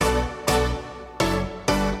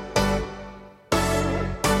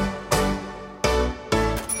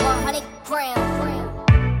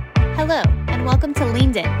Hello, and welcome to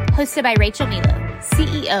Leaned In, hosted by Rachel Milo,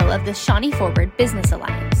 CEO of the Shawnee Forward Business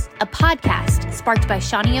Alliance, a podcast sparked by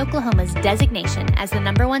Shawnee, Oklahoma's designation as the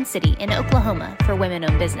 #1 city in Oklahoma for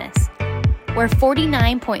women-owned business, where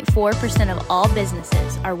 49.4% of all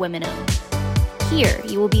businesses are women-owned. Here,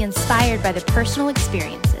 you will be inspired by the personal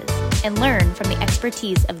experiences and learn from the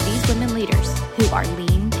expertise of these women leaders who are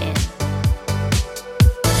leaned in.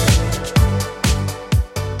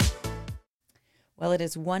 Well, it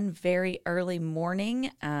is one very early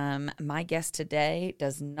morning. My guest today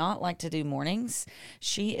does not like to do mornings.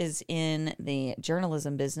 She is in the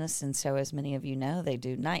journalism business, and so as many of you know, they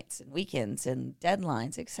do nights and weekends and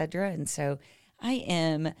deadlines, etc. And so I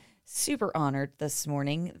am super honored this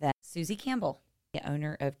morning that Susie Campbell, the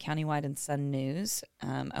owner of Countywide and Sun News,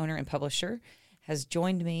 owner and publisher, has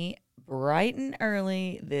joined me bright and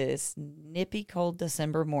early this nippy cold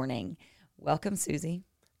December morning. Welcome, Susie.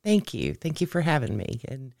 Thank you. Thank you for having me.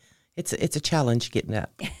 And it's a challenge getting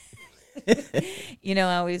up. You know,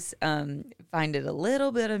 I always find it a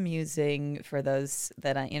little bit amusing for those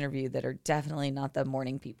that I interview that are definitely not the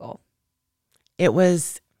morning people. It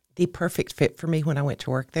was the perfect fit for me when I went to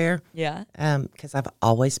work there. Yeah. Because I've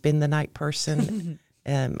always been the night person.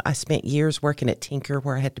 I spent years working at Tinker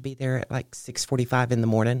where I had to be there at like 6:45 in the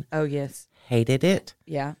morning. Oh, yes. Hated it.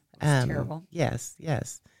 Yeah. It's terrible. Yes.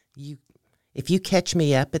 If you catch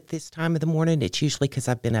me up at this time of the morning, it's usually because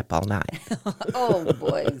I've been up all night. Oh,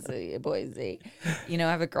 Boise. You know,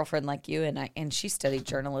 I have a girlfriend like you, and she studied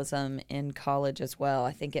journalism in college as well.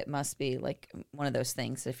 I think it must be like one of those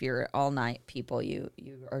things. If you're all night people, you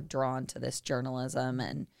are drawn to this journalism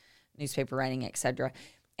and newspaper writing, etc.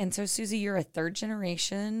 And so, Susie, you're a third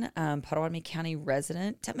generation Potawatomi County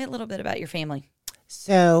resident. Tell me a little bit about your family.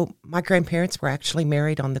 So my grandparents were actually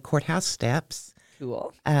married on the courthouse steps.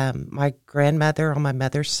 Cool. My grandmother on my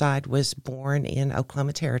mother's side was born in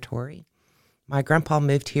Oklahoma Territory. My grandpa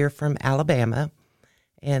moved here from Alabama.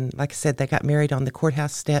 And like I said, they got married on the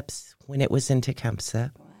courthouse steps when it was in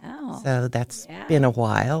Tecumseh. Wow. So that's been a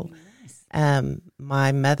while. Nice.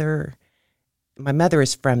 My mother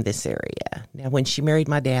is from this area. Now, when she married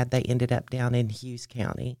my dad, they ended up down in Hughes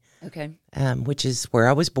County, Okay. which is where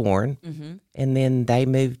I was born. Mm-hmm. And then they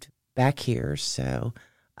moved back here. So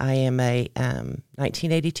I am a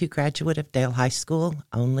 1982 graduate of Dale High School,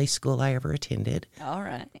 only school I ever attended. All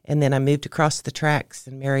right. And then I moved across the tracks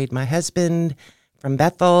and married my husband from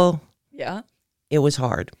Bethel. Yeah. It was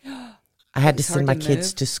hard. I had to send my hard to kids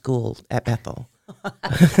move? to school at Bethel.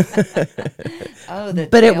 Oh, the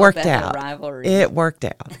But it Dale worked Bethel out. rivalry. It worked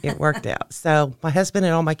out. So my husband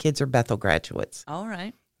and all my kids are Bethel graduates. All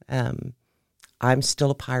right. I'm still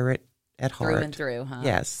a pirate at heart. Through and through, huh?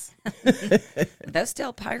 Yes. Those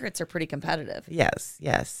Dale Pirates are pretty competitive. Yes.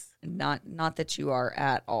 Not that you are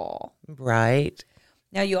at all. Right.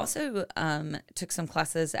 Now, you also took some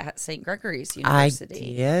classes at St. Gregory's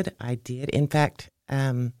University. I did. In fact,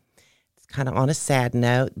 it's kind of on a sad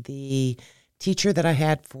note. The teacher that I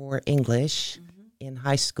had for English in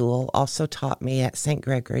high school also taught me at St.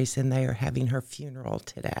 Gregory's, and they are having her funeral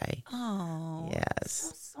today. Oh. Yes. I'm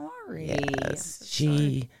so sorry. Yes. I'm so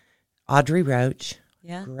sorry. Audrey Roach,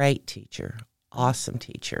 Yeah. great teacher, awesome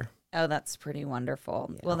teacher. Oh, that's pretty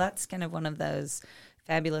wonderful. Yeah. Well, that's kind of one of those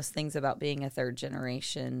fabulous things about being a third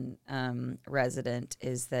generation resident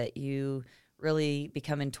is that you really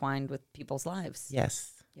become entwined with people's lives.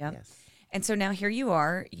 Yes. Yep. Yes. And so now here you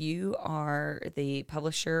are. You are the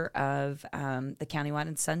publisher of the Countywide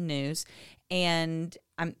and Sun News. And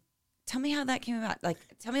tell me how that came about. Like,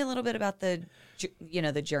 tell me a little bit about the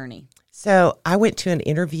journey. So I went to an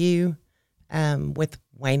interview with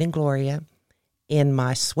Wayne and Gloria in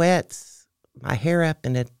my sweats, my hair up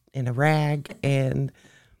in a rag, and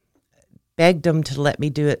begged them to let me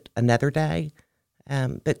do it another day.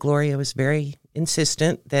 But Gloria was very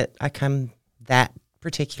insistent that I come that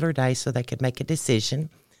particular day so they could make a decision.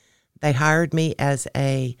 They hired me as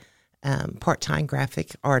a part-time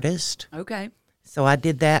graphic artist. Okay. So I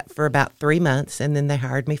did that for about 3 months, and then they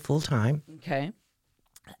hired me full-time. Okay.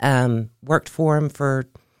 Worked for them for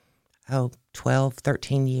 12,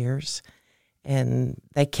 13 years. And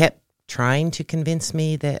they kept trying to convince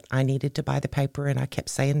me that I needed to buy the paper, and I kept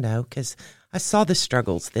saying no because I saw the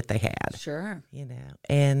struggles that they had. Sure.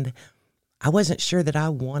 And I wasn't sure that I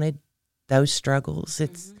wanted those struggles.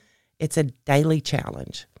 It's a daily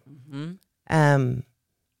challenge. Mm-hmm. And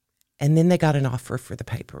then they got an offer for the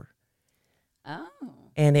paper. Oh.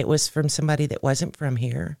 And it was from somebody that wasn't from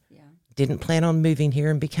here. Yeah. Didn't plan on moving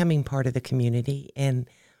here and becoming part of the community. And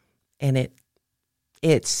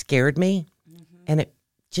it scared me, and it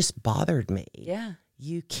just bothered me. Yeah.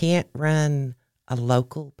 You can't run a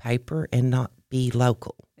local paper and not be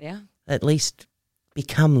local. Yeah. at least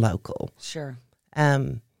become local. Sure.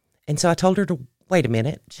 And so I told her to wait a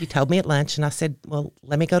minute. She told me at lunch, and I said, well,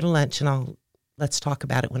 let me go to lunch, and let's talk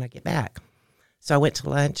about it when I get back. So I went to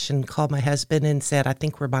lunch and called my husband and said, I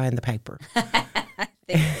think we're buying the paper. I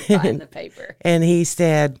think we're buying the paper. And he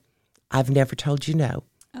said, I've never told you no.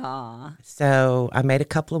 Aw. So I made a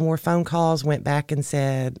couple of more phone calls, went back and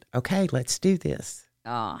said, okay, let's do this.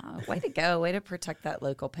 Aw, way to go. Way to protect that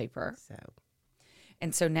local paper.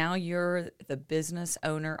 And so now you're the business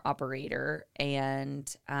owner operator,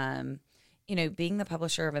 and, being the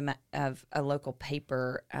publisher of a local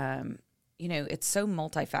paper, it's so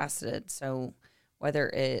multifaceted. So whether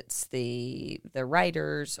it's the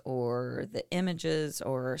writers or the images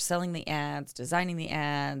or selling the ads, designing the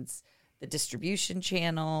ads, the distribution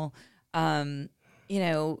channel, tell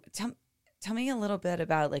me a little bit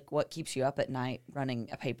about like what keeps you up at night running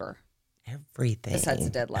a paper. Everything. Besides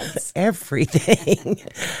the deadlines. Everything.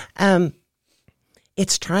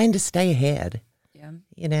 It's trying to stay ahead. Yeah.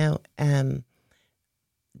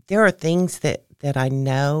 There are things that I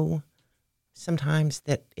know sometimes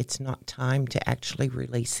that it's not time to actually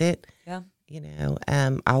release it. Yeah.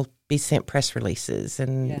 I'll be sent press releases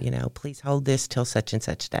and, please hold this till such and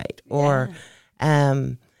such date. Or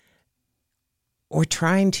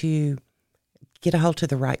trying to get a hold of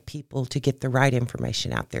the right people to get the right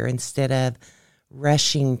information out there instead of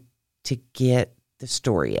rushing to get the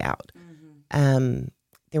story out. Mm-hmm.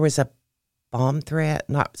 There was a bomb threat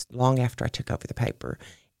not long after I took over the paper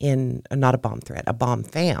not a bomb threat, a bomb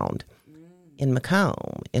found in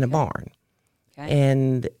Macomb in a barn. Okay.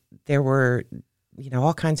 And there were,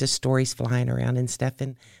 all kinds of stories flying around and stuff.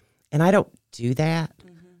 And I don't do that.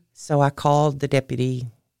 Mm-hmm. So I called the deputy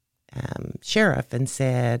sheriff and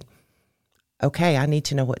said, okay, I need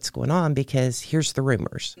to know what's going on because here's the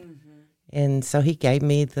rumors. Mm-hmm. And so he gave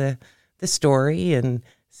me the story and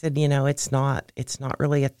said, it's not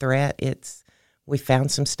really a threat. We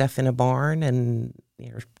found some stuff in a barn and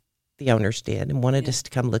the owners did and wanted us to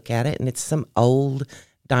come look at it. And it's some old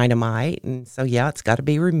dynamite. And so, it's got to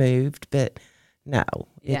be removed. But no,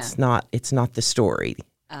 it's not the story.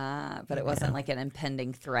 But it wasn't like an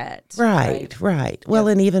impending threat. Right. Well,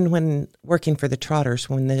 and even when working for the Trotters,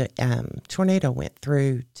 when the tornado went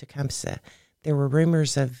through Tecumseh, there were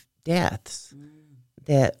rumors of deaths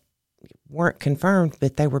that weren't confirmed,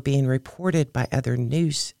 but they were being reported by other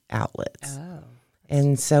news outlets. Oh.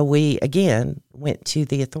 And so we, again, went to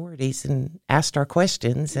the authorities and asked our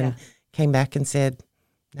questions and came back and said,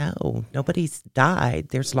 no, nobody's died.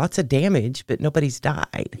 There's lots of damage, but nobody's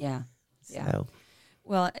died. Yeah. So.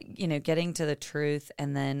 Well, getting to the truth,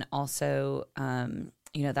 and then also,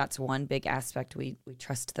 that's one big aspect we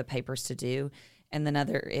trust the papers to do. And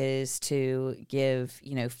another is to give,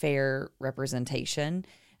 fair representation.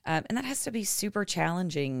 And that has to be super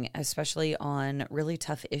challenging, especially on really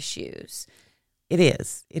tough issues. It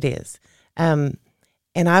is. And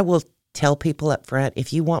I will tell people up front,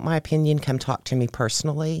 if you want my opinion, come talk to me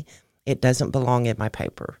personally. It doesn't belong in my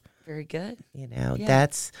paper. Very good.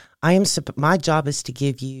 My job is to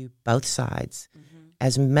give you both sides,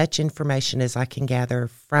 as much information as I can gather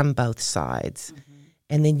from both sides. Mm-hmm.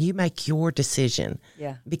 And then you make your decision.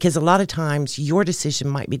 Yeah. Because a lot of times your decision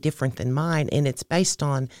might be different than mine, and it's based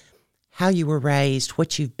on how you were raised,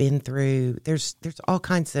 what you've been through. There's all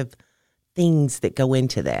kinds of things that go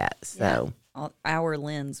into that. So our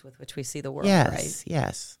lens with which we see the world, right?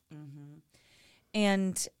 Yes. Mm-hmm.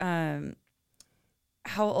 And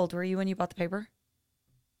how old were you when you bought the paper?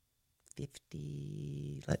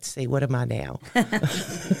 50. Let's see. What am I now?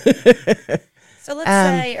 So let's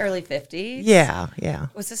say early 50s. Yeah.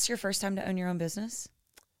 Was this your first time to own your own business?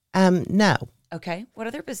 No. Okay. What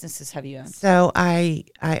other businesses have you owned? So I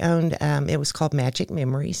owned, it was called Magic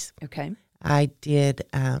Memories. Okay. I did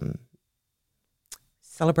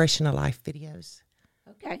Celebration of Life videos.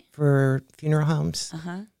 Okay. For funeral homes.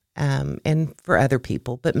 Uh-huh. And for other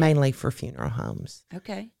people, but mainly for funeral homes.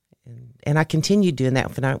 Okay. And I continued doing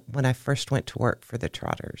that when I first went to work for the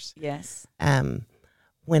Trotters. Yes.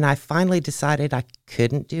 When I finally decided I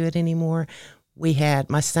couldn't do it anymore,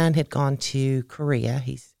 my son had gone to Korea.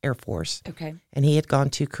 He's Air Force. Okay. And he had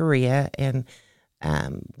gone to Korea, and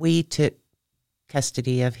we took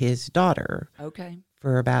custody of his daughter. Okay.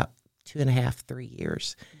 For about 2.5, 3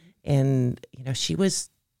 years. Mm-hmm. And, she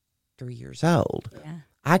was 3 years old. Yeah.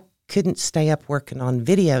 I couldn't stay up working on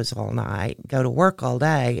videos all night, go to work all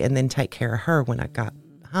day, and then take care of her when I got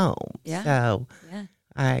home. Yeah. So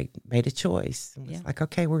I made a choice. And was like,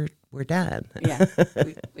 okay, we're done. Yeah.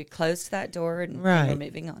 We closed that door and we're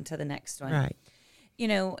moving on to the next one. Right.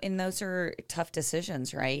 And those are tough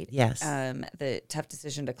decisions, right? Yes. The tough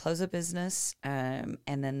decision to close a business, and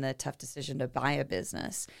then the tough decision to buy a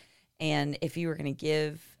business. And if you were going to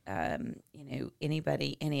give,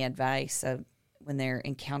 anybody any advice when they're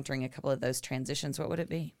encountering a couple of those transitions, what would it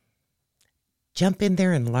be? Jump in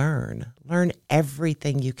there and learn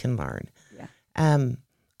everything you can learn. Yeah.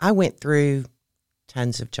 I went through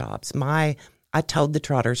tons of jobs. I told the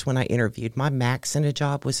Trotters when I interviewed, my max in a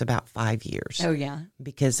job was about 5 years. Oh, yeah.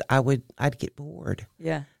 Because I'd get bored.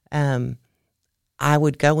 Yeah. I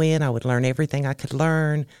would go in, I would learn everything I could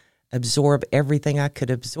learn, absorb everything I could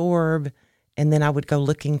absorb, and then I would go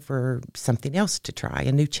looking for something else to try,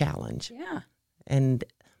 a new challenge. Yeah. And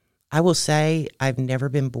I will say I've never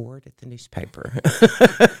been bored at the newspaper.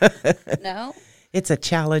 No? It's a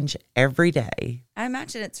challenge every day. I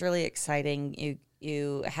imagine it's really exciting.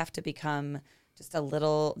 You have to become just a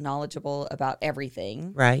little knowledgeable about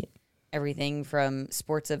everything. Right. Everything from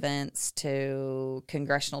sports events to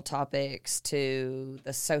congressional topics to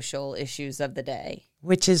the social issues of the day.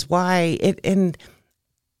 Which is why and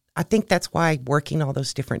I think that's why working all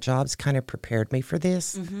those different jobs kind of prepared me for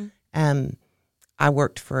this. Mm-hmm. I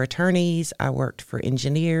worked for attorneys, I worked for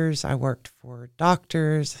engineers, I worked for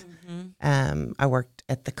doctors, I worked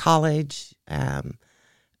at the college.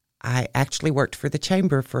 I actually worked for the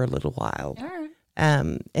chamber for a little while. All right.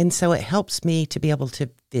 And so it helps me to be able to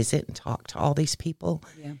visit and talk to all these people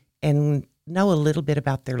and know a little bit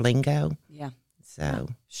about their lingo. Yeah. So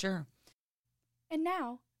Sure. And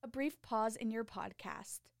now, a brief pause in your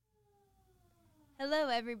podcast. Hello,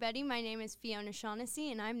 everybody. My name is Fiona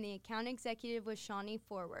Shaughnessy, and I'm the account executive with Shawnee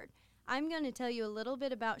Forward. I'm going to tell you a little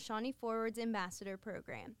bit about Shawnee Forward's Ambassador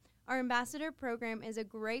Program. Our Ambassador Program is a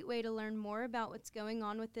great way to learn more about what's going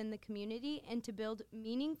on within the community and to build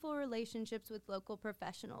meaningful relationships with local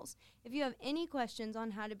professionals. If you have any questions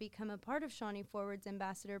on how to become a part of Shawnee Forward's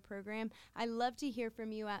Ambassador Program, I'd love to hear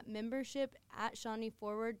from you at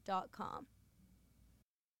membership@shawneeforward.com.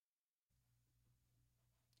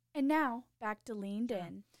 And now, back to Leaned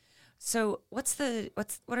In. So what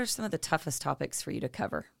are some of the toughest topics for you to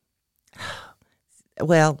cover?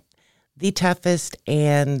 well, the toughest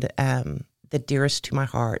and the dearest to my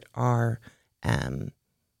heart are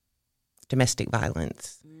domestic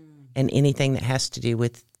violence and anything that has to do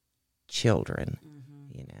with children.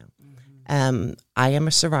 I am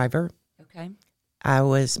a survivor. Okay.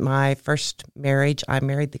 My first marriage, I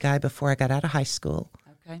married the guy before I got out of high school.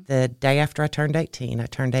 Okay. The day after I turned 18. I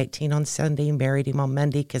turned 18 on Sunday, married him on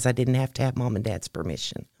Monday because I didn't have to have mom and dad's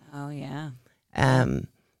permission. Oh, yeah.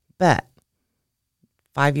 But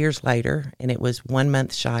 5 years later, and it was 1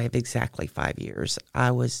 month shy of exactly 5 years,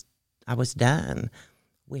 I was done.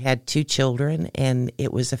 We had 2 children, and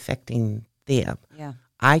it was affecting them. Yeah.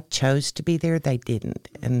 I chose to be there. They didn't,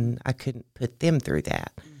 and I couldn't put them through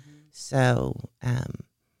that. Mm-hmm. So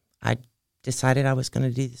I decided I was going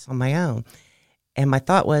to do this on my own. And my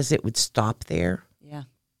thought was it would stop there. Yeah.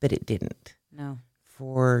 But it didn't. No.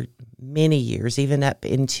 For many years, even up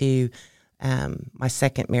into my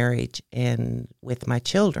second marriage and with my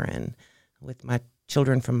children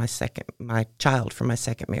from my child from my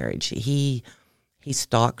second marriage. He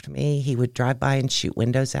stalked me. He would drive by and shoot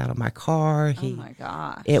windows out of my car. Oh my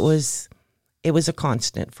gosh. It was a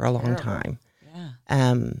constant for a long time.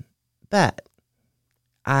 Yeah. But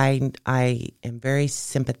I am very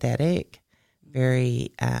sympathetic,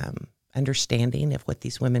 very understanding of what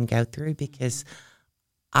these women go through, because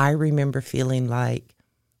I remember feeling like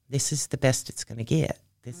this is the best it's going to get.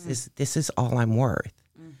 This is all I'm worth,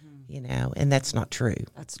 and that's not true.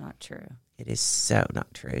 That's not true. It is so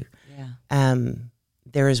not true. Yeah.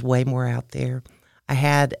 There is way more out there. I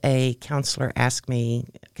had a counselor ask me,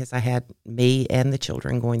 because I had me and the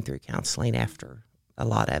children going through counseling after a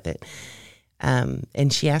lot of it.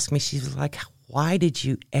 And she asked me, she was like, why did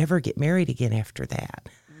you ever get married again after that?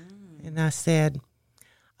 And I said,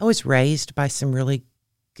 I was raised by some really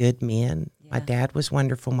good men. Yeah. My dad was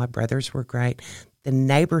wonderful. My brothers were great. The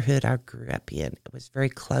neighborhood I grew up in, it was very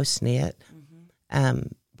close-knit.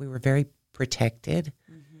 We were very protected.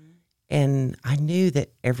 And I knew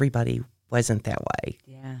that everybody wasn't that way.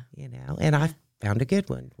 Yeah. And I found a good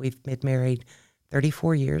one. We've been married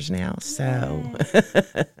 34 years now, so.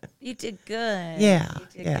 You did good. Yeah. You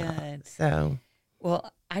did good. So.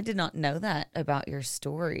 Well, I did not know that about your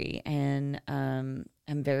story, and I'm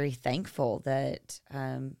very thankful that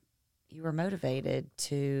you were motivated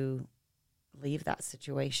to leave that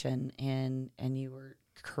situation, and you were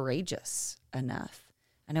courageous enough.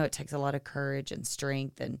 I know it takes a lot of courage and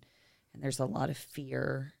strength, and there's a lot of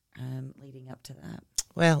fear leading up to that.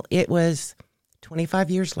 Well, it was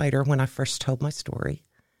 25 years later when I first told my story.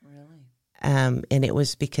 Really? And it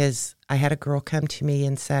was because I had a girl come to me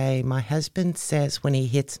and say, my husband says when he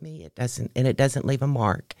hits me, it doesn't leave a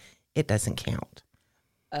mark. It doesn't count.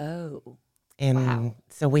 Oh, And wow.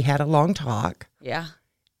 so we had a long talk, Yeah.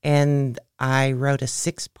 and I wrote a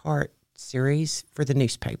 6-part series for the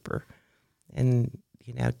newspaper, and,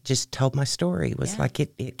 just told my story. It was like,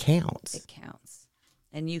 it counts. It counts.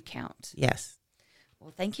 And you count. Yes.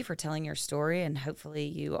 Well, thank you for telling your story, and hopefully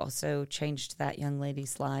you also changed that young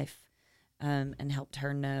lady's life and helped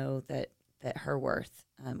her know that her worth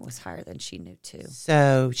was higher than she knew too.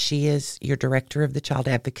 So she is your director of the Child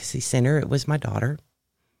Advocacy Center. It was my daughter.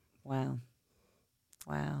 Wow.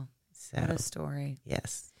 Wow. So, What a story.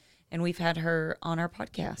 yes. And we've had her on our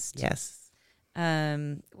podcast. Yes.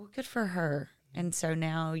 Well, good for her. And so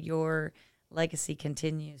now your legacy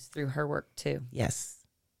continues through her work too. Yes.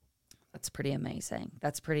 That's pretty amazing.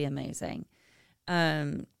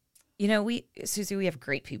 Susie, we have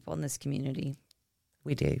great people in this community.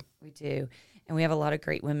 We do. We do. And we have a lot of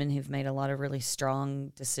great women who've made a lot of really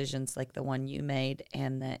strong decisions like the one you made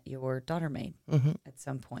and that your daughter made at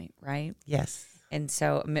some point, right? Yes. And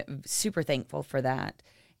so I'm super thankful for that.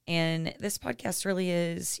 And this podcast really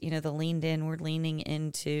is, the leaned in. We're leaning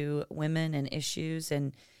into women and issues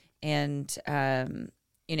and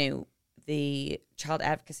the Child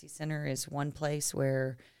Advocacy Center is one place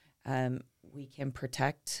where we can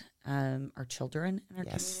protect our children in our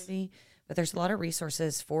community. But there's a lot of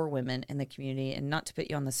resources for women in the community. And not to put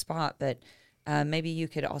you on the spot, but maybe you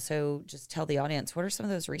could also just tell the audience, what are some of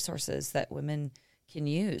those resources that women can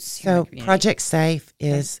use here in So the community? Project Safe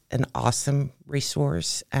is an awesome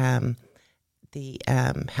resource. The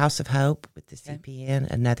House of Hope with the CPN,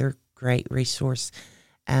 another great resource.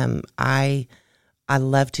 I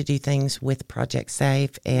love to do things with Project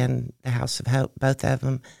Safe and the House of Hope, both of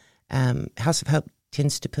them. House of Hope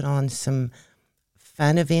tends to put on some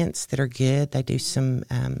fun events that are good. They do some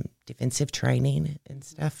defensive training and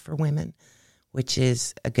stuff for women, which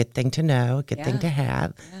is a good thing to know, a good thing to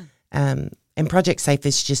have. Yeah. And Project Safe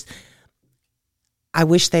is just, I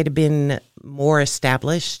wish they'd have been more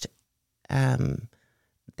established.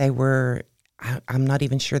 They were, I'm not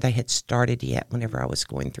even sure they had started yet whenever I was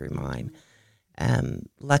going through mine.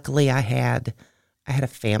 Luckily, I had a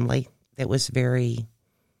family that was very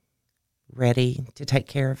ready to take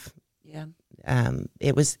care of. Yeah.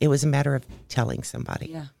 It was a matter of telling somebody.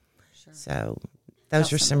 Yeah. Sure. So those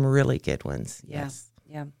Tell are some really good ones. Yeah. Yes.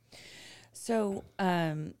 Yeah. So,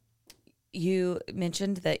 you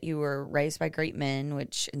mentioned that you were raised by great men,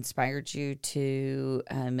 which inspired you to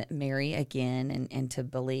marry again and to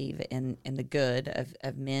believe in the good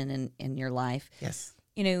of men in your life. Yes.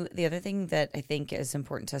 The other thing that I think is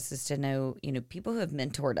important to us is to know, people who have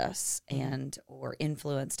mentored us and or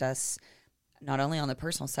influenced us, not only on the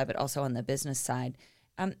personal side, but also on the business side.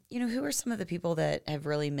 Who are some of the people that have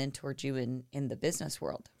really mentored you in the business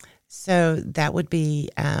world? So that would be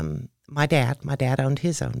my dad. My dad owned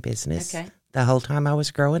his own business the whole time I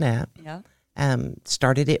was growing up. Yeah.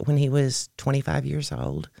 Started it when he was 25 years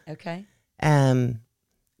old. Okay.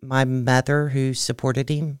 My mother, who supported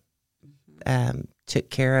him, took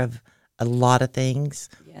care of a lot of things.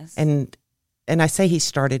 Yes. And I say he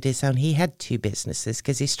started his own. He had 2 businesses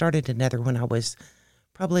because he started another when I was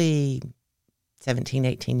probably 17,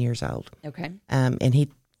 18 years old. Okay. And he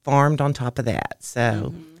farmed on top of that.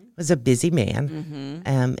 So was a busy man.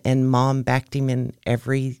 And Mom backed him in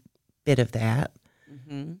every bit of that.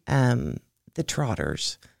 The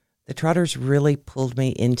Trotters really pulled me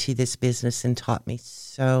into this business and taught me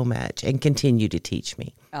so much and continue to teach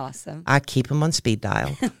me. Awesome. I keep them on speed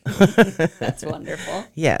dial. That's wonderful.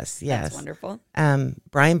 Yes. That's wonderful.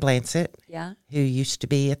 Brian Blansett, Yeah. who used to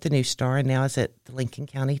be at the News Star and now is at the Lincoln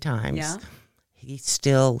County Times. Yeah. He's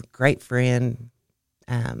still a great friend,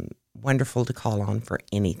 wonderful to call on for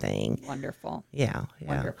anything. Wonderful. Yeah.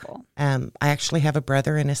 Wonderful. I actually have a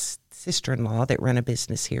brother and a sister-in-law that run a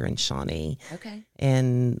business here in Shawnee. Okay.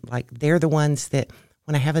 And they're the ones that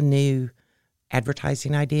when I have a new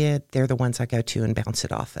advertising idea, they're the ones I go to and bounce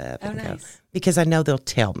it off of. Oh, and go, nice. because I know they'll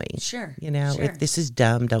tell me. Sure. If this is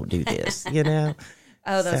dumb, don't do this,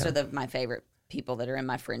 Oh, those So- are my favorite people that are in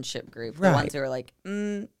my friendship group. The Right. ones who are like,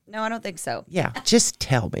 no, I don't think so. Yeah, just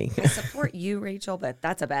tell me. I support you, Rachel, but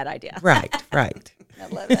that's a bad idea. Right. I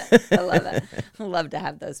love that. I love that. I love to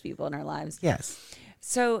have those people in our lives. Yes.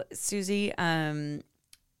 So, Susie, one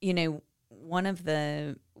of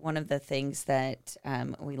the things that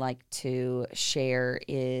we like to share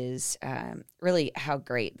is really how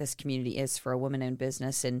great this community is for a woman in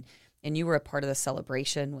business, and you were a part of the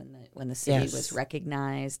celebration when the city Yes. was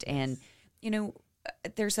recognized, and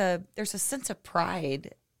there's a sense of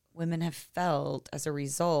pride women have felt as a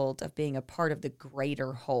result of being a part of the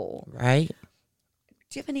greater whole. Right.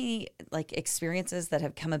 Do you have any like experiences that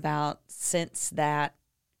have come about since that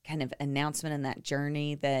kind of announcement and that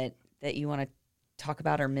journey that you want to talk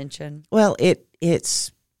about or mention? Well, it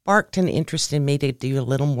sparked an interest in me to do a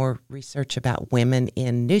little more research about women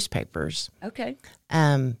in newspapers. Okay.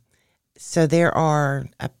 So there are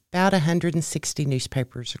about 160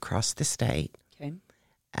 newspapers across the state. Okay.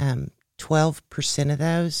 12% of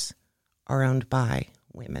those are owned by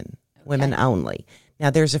women, women only.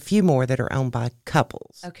 Now, there's a few more that are owned by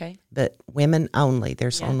couples. Okay. But women only,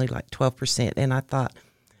 there's only like 12%. And I thought,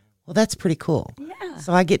 well, that's pretty cool. Yeah.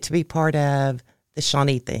 So I get to be part of the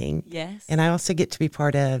Shawnee thing. Yes. And I also get to be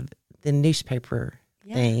part of the newspaper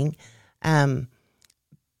thing. But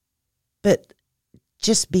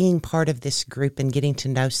just being part of this group and getting to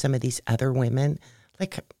know some of these other women,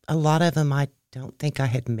 like a lot of them I don't think I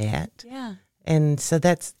had met. Yeah. And so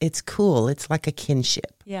it's cool. It's like a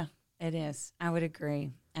kinship. Yeah, it is. I would agree.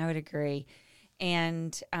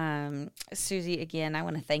 And Susie, again, I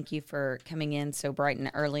want to thank you for coming in so bright and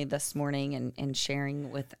early this morning and sharing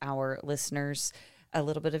with our listeners a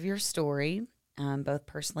little bit of your story, both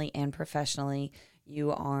personally and professionally.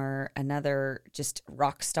 You are another just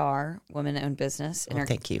rock star woman-owned business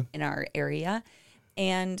Thank you. in our area.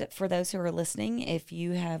 And for those who are listening, if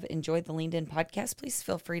you have enjoyed the Leaned In podcast, please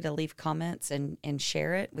feel free to leave comments and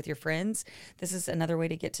share it with your friends. This is another way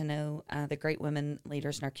to get to know the great women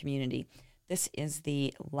leaders in our community. This is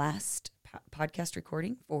the last podcast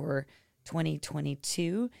recording for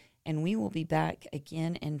 2022, and we will be back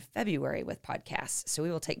again in February with podcasts. So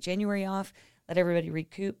we will take January off, let everybody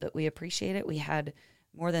recoup, but we appreciate it. We had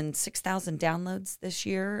more than 6,000 downloads this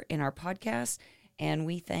year in our podcast, and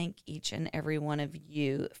we thank each and every one of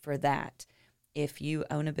you for that. If you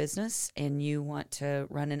own a business and you want to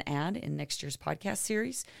run an ad in next year's podcast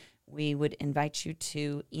series, we would invite you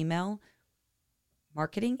to email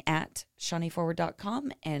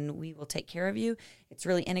marketing@shawneeforward.com, and we will take care of you. It's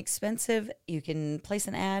really inexpensive. You can place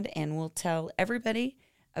an ad, and we'll tell everybody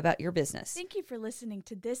about your business. Thank you for listening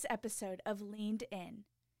to this episode of Leaned In.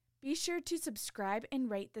 Be sure to subscribe and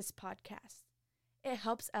rate this podcast. It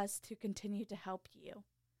helps us to continue to help you.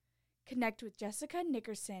 Connect with Jessica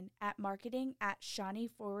Nickerson at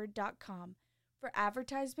marketing@shawneeforward.com for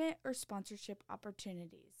advertisement or sponsorship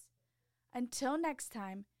opportunities. Until next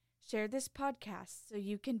time, share this podcast so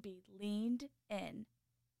you can be leaned in.